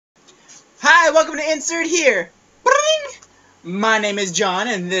welcome to Insert Here. Bring! My name is John,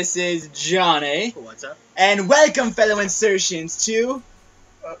 and this is Johnny. What's up? And welcome, fellow insertions, to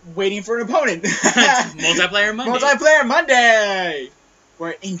Waiting for an Opponent. Multiplayer Monday. Multiplayer Monday!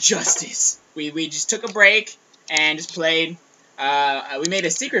 We're Injustice. We just took a break and just played. We made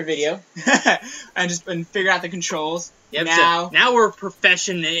a secret video and just figured out the controls. Yep, now we're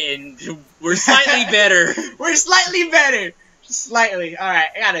professional and we're slightly better. We're slightly better. Just slightly.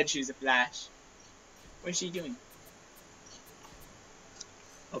 Alright, I gotta choose a Flash. What's she doing?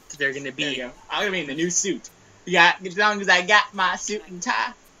 Oh, they're gonna be. There you go. I'm gonna be in the new suit. As long as I got my suit and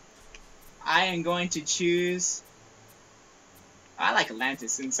tie, I am going to choose. I like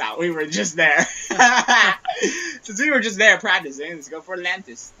Atlantis since we were just there. Since we were just there practicing, let's go for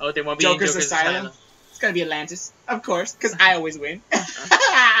Atlantis. Oh, they won't be Joker's Asylum. It's gonna be Atlantis, of course, because I always win.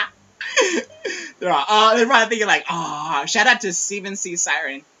 They're probably thinking like, oh, shout out to 7C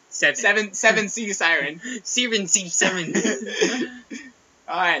Siren. 7C Siren. 7C7.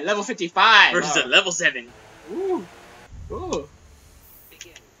 Alright, level 55. Versus a level 7. Ooh. Ooh.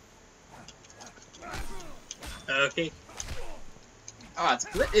 Okay. Oh,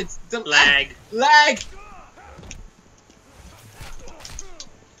 it's the lag. Lag.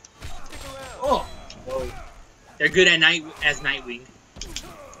 Oh. Whoa. They're good at night as Nightwing.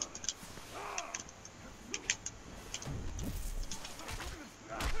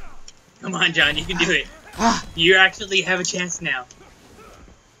 Come on, John, you can do it. You actually have a chance now.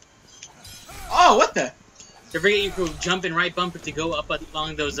 Oh, what the? Don't forget you can jump and right bumper to go up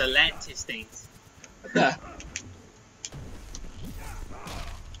along those Atlantis things. What the?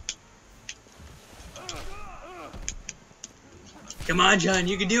 Come on, John,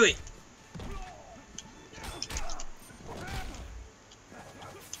 you can do it.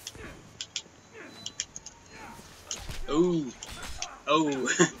 Oh. Oh.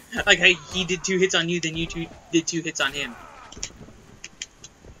 Like how he did 2 hits on you, then you did 2 hits on him.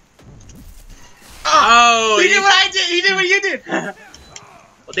 Oh! He did what I did! He did what you did! Well,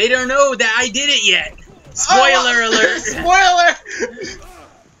 they don't know that I did it yet. Spoiler alert! Spoiler!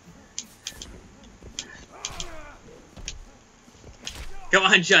 Come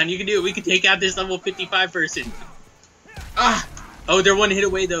on, John, you can do it. We can take out this level 55 person. Ah! Oh, they're 1 hit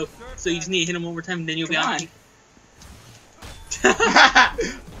away, though. So you just need to hit them one more time, and then you'll be on.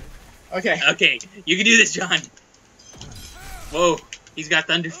 Okay. Okay, you can do this, John. Whoa, he's got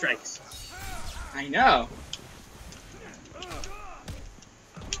thunder strikes. I know.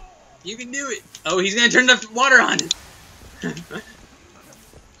 You can do it. Oh, he's gonna turn the water on.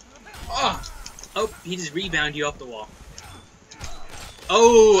 Oh, he just rebounded you off the wall.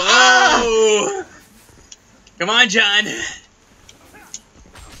 Oh. Come on, John. Don't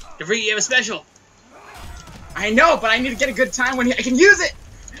forget you have a special. I know, but I need to get a good time when I can use it.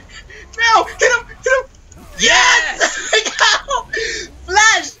 No, hit him, hit him. Yes! Go!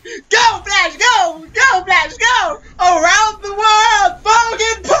 Flash! Go, Flash, go! Go, Flash, go! Around the world!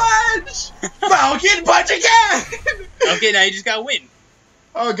 Falcon Punch! Falcon Punch again! Okay, now you just gotta win.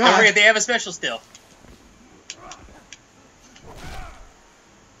 Oh, God. Don't forget, they have a special still.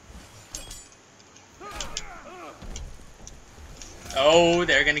 Oh,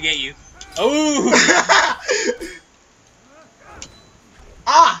 they're gonna get you. Oh!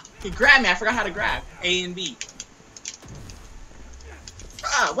 Ah! He grabbed me. I forgot how to grab. A and B.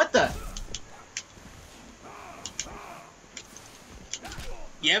 Ah, what the?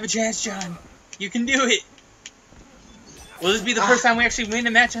 You have a chance, John. You can do it. Will this be the first time we actually win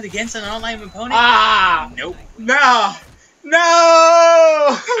a match against an online opponent? Ah! Nope. No! No!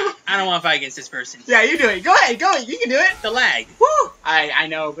 I don't want to fight against this person. Yeah, you do it. Go ahead, go ahead. You can do it. The lag. Woo! I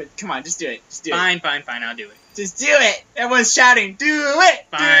know, but come on, just do it. Just do it. Fine, I'll do it. Just do it. Everyone's shouting, do it.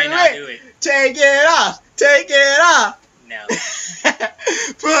 Fine, I'll do it. Take it off. Take it off. No.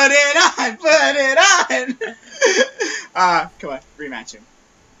 Put it on. Put it on. Come on, rematch him.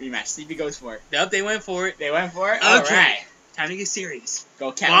 Rematch. See if he goes for it. Nope, they went for it. They went for it. Okay. All right. Time to get serious.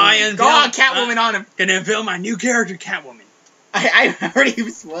 Go Catwoman. Go on, Catwoman on him. Gonna unveil my new character, Catwoman. I already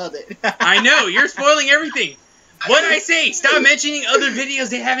spoiled it. I know, you're spoiling everything. What'd I say? Stop mentioning other videos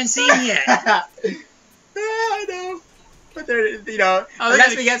they haven't seen yet. I know. But they're, you know,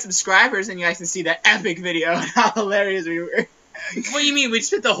 unless we get subscribers and you guys can see that epic video and how hilarious we were. What do you mean? We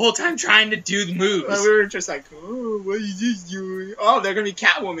spent the whole time trying to do the moves. Well, we were just like, oh, what is this doing? Oh, they're gonna be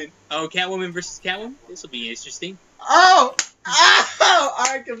Catwoman. Oh, Catwoman versus Catwoman? This will be interesting. Oh! Oh!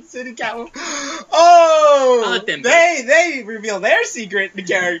 Arkham City Catwoman. Oh! I'll let them they reveal their secret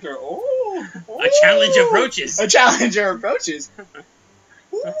character. Oh! A challenge approaches. A challenger approaches.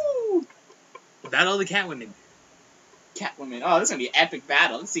 Woo! Battle of the Catwomen. Catwoman. Oh, this is gonna be an epic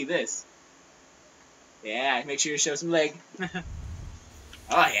battle. Let's see this. Yeah, make sure you show some leg.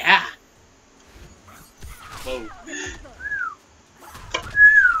 Oh, yeah. Whoa.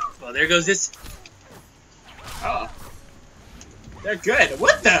 Well, there goes this. Oh. They're good.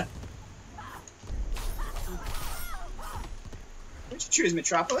 What the? Would you choose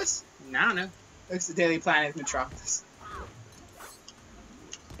Metropolis? I don't know. Looks the Daily Planet Metropolis.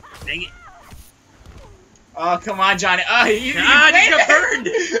 Dang it. Oh, come on, Johnny. Oh, you just got burned.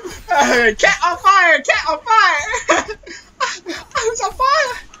 Cat on fire! Cat on fire! I was on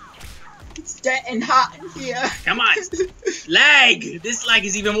fire! It's getting hot in here. Come on. Lag. This lag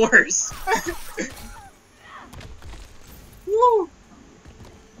is even worse. Woo.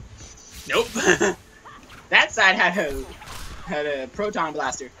 Nope. That side had a proton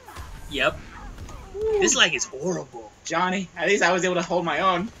blaster. Yep. Woo. This lag is horrible. Johnny, at least I was able to hold my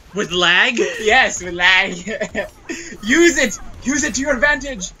own. With lag? Yes, with lag. Use it! Use it to your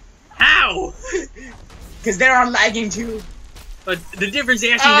advantage! How? Because they're on lagging too. But the difference,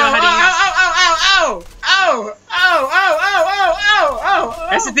 they actually know how to use... Oh!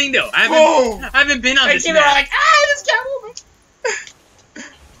 That's the thing, though. I haven't been on this They're map. like, this can't move.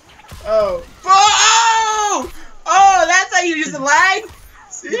 Oh, that's how you use the lag?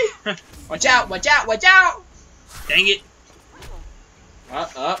 See? Watch out, watch out, watch out! Dang it.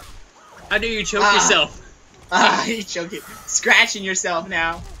 How do you choke yourself? You choke it. Scratching yourself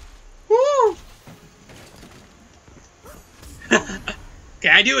now. Woo!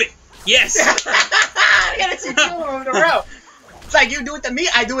 Can I do it? Yes! I gotta see 2 of them in a row. It's like you do it to me,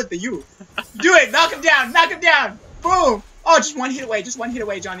 I do it to you. Do it! Knock him down! Knock him down! Boom! Oh, just 1 hit away. Just 1 hit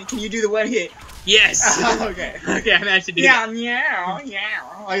away, Johnny. Can you do the 1 hit? Yes! Okay. Okay, I managed to do Yeah, that. yeah,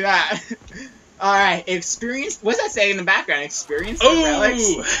 like that. Alright, experience. What's that say in the background? Experience the Oh!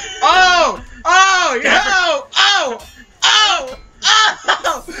 relics? Oh!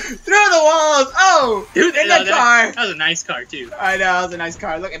 Through the walls! Oh! Dude, in the car! That was a nice car, too. I know, that was a nice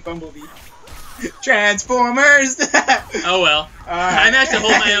car. Look at Bumblebee. Transformers! Oh well. I managed to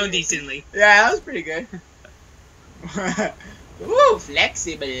hold my own decently. Yeah, that was pretty good. Ooh,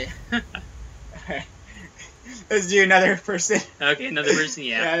 flexible. Alright. Let's do another person. Okay, another person,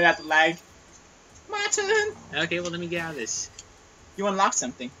 yeah. Yeah, not the lag. My turn. Okay, well, let me get out of this. You unlock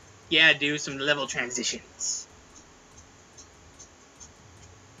something. Yeah, do some level transitions.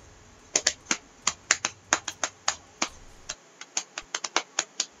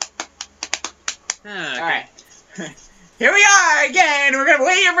 Okay. Alright. Here we are again. We're gonna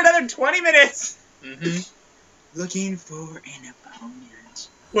wait here for another 20 minutes. Mm-hmm. Looking for an opponent.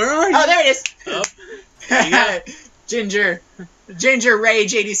 Where are you? Oh, there it is. Oh, there you go. Ginger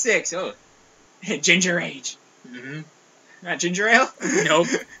Rage 86. Oh, Ginger Rage. Mm-hmm. Not ginger ale. Nope.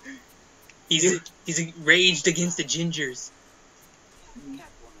 He's raged against the gingers.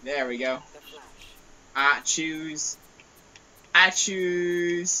 There we go. I choose.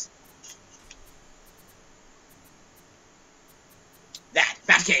 That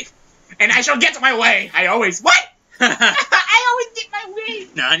Batcave, and I shall get my way. I always I always get my way.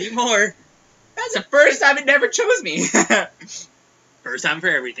 Not anymore. That's the first time it never chose me. First time for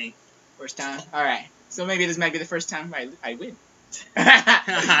everything. First time. All right. So maybe this might be the first time I win.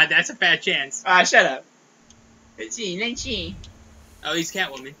 That's a bad chance. Shut up. Let's see. Oh, he's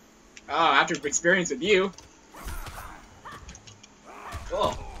Catwoman. Oh, after experience with you.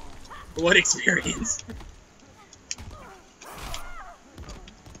 Oh. What experience?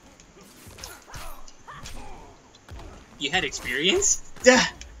 You had experience? Yeah.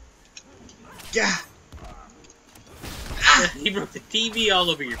 He broke the TV all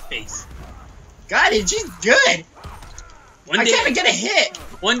over your face. God, she's good. One I day, can't even get a hit.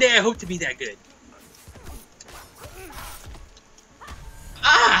 One day I hope to be that good.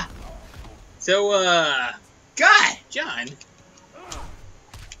 So, God. John.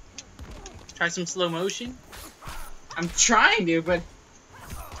 Try some slow motion? I'm trying to, but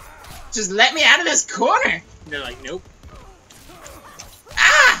just let me out of this corner. And they're like, nope.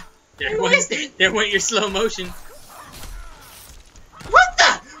 I missed it. There went your slow motion. What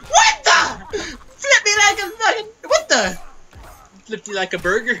the? Flip me like a fucking, what the? Flipped you like a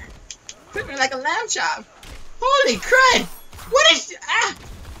burger. Flip me like a lamb chop. Holy crud. What is,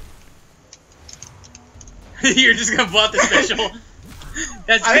 You're just gonna pull out the special.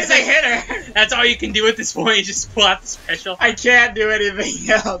 I think I hit her. That's all you can do at this point, just pull out the special. I can't do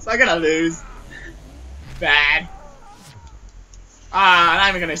anything else. I'm gonna lose. Bad. I'm not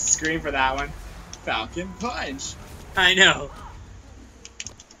even gonna scream for that one. Falcon Punch. I know.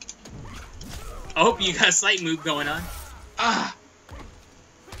 I hope you got a slight move going on.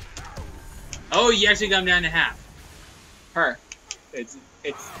 Oh, you actually got him down to half. Her. It's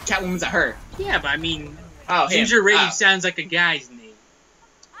It's Catwoman's a her. Yeah, but I mean, Oh, him. Ginger Rage Oh. sounds like a guy's name.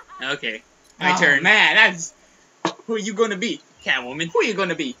 Okay, my Oh, turn. man, that's... Who are you gonna be? Catwoman. Who are you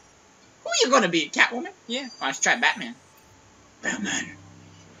gonna be? Who are you gonna be? Catwoman? Yeah. Why don't you try Batman? Batman.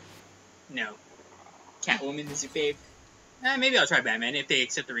 No. Catwoman is your fave? Maybe I'll try Batman if they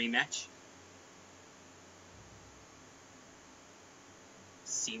accept the rematch.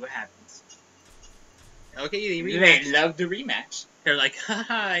 See what happens. Okay, they rematch. They love the rematch. They're like,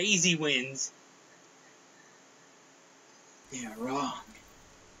 haha, easy wins. You're wrong.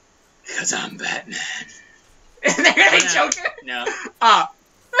 Because I'm Batman. They're gonna no. choke her? No. Oh.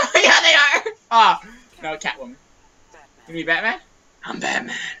 Yeah, they are. Oh. No, Catwoman. You mean Batman? I'm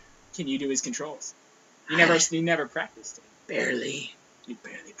Batman. Can you do his controls? You never practiced it. Barely. You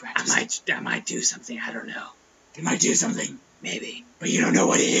barely practiced it. I might do something, I don't know. You might do something, Maybe. but you don't know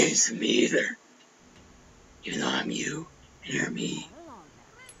what it is. Me either. Even though I'm you, and you're me.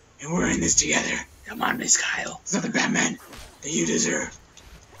 And we're in this together. Come on, Miss Kyle. It's not the Batman that you deserve.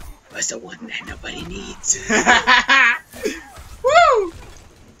 What's the one that nobody needs? Woo!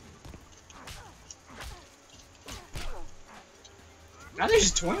 Now they're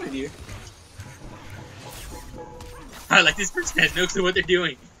just toying with you. I like this person has no clue what they're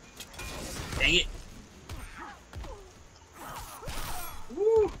doing. Dang it.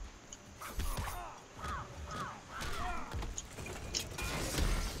 Woo!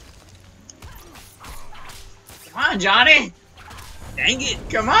 Come on, Johnny! Dang it.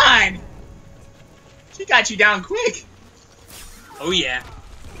 Come on! She got you down quick. Oh yeah.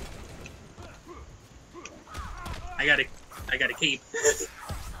 I got a cape.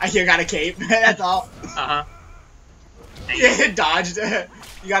 I hear got a cape. That's all. Uh-huh. Yeah, dodged.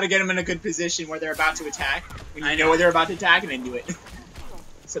 You gotta get them in a good position where they're about to attack. When you know where they're about to attack, and then do it.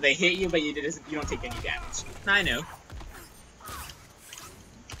 So they hit you, but you don't take any damage. I know.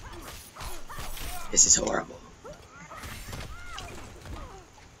 This is horrible.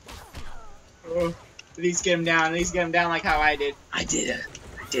 Oh, at least get him down. At least get him down like how I did. I did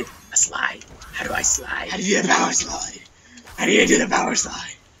a slide. How do I slide? How do you do the power slide? How do you do the power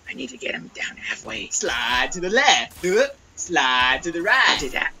slide? I need to get him down halfway. Slide to the left. Slide to the I right.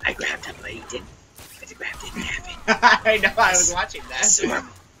 did that. I grabbed him, but he didn't. But the grab didn't happen. I know. I was watching that. That's horrible.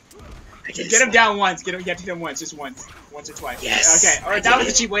 I did Get him down once. You have to hit him once. Just once. Once or twice. Yes. Okay. Alright, that was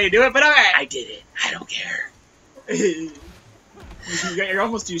a cheap way to do it, but alright. I did it. I don't care. You're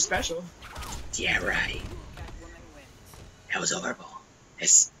almost too special. Yeah, right. That was horrible.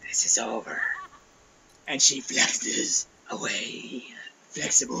 This is over. And she flexes. Away.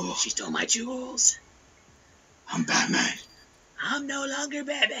 Flexible. She stole my jewels. I'm Batman. I'm no longer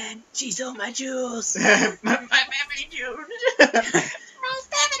Batman. She stole my jewels. my family jewels. My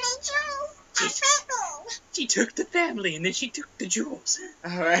family jewels. She took the family and then she took the jewels.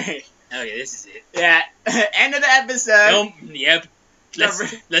 Alright. Okay, this is it. Yeah. End of the episode. Nope. Yep.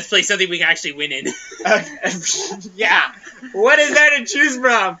 Let's play something we can actually win in. Yeah. What is there to choose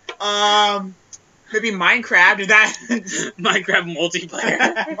from? Maybe Minecraft. Is that Minecraft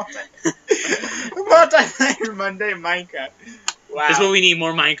multiplayer. Multiplayer Monday Minecraft. Wow. That's what we need,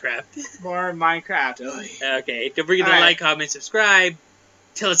 more Minecraft. More Minecraft. Oh, Okay, don't forget to like, comment, subscribe.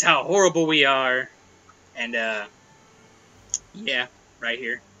 Tell us how horrible we are. And, yeah, right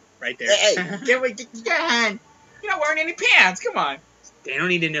here. Right there. Hey, get your hand. You're not wearing any pants. Come on. They don't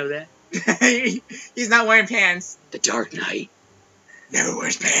need to know that. He's not wearing pants. The Dark Knight Never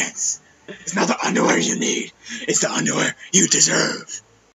wears pants. It's not the underwear you need. It's the underwear you deserve.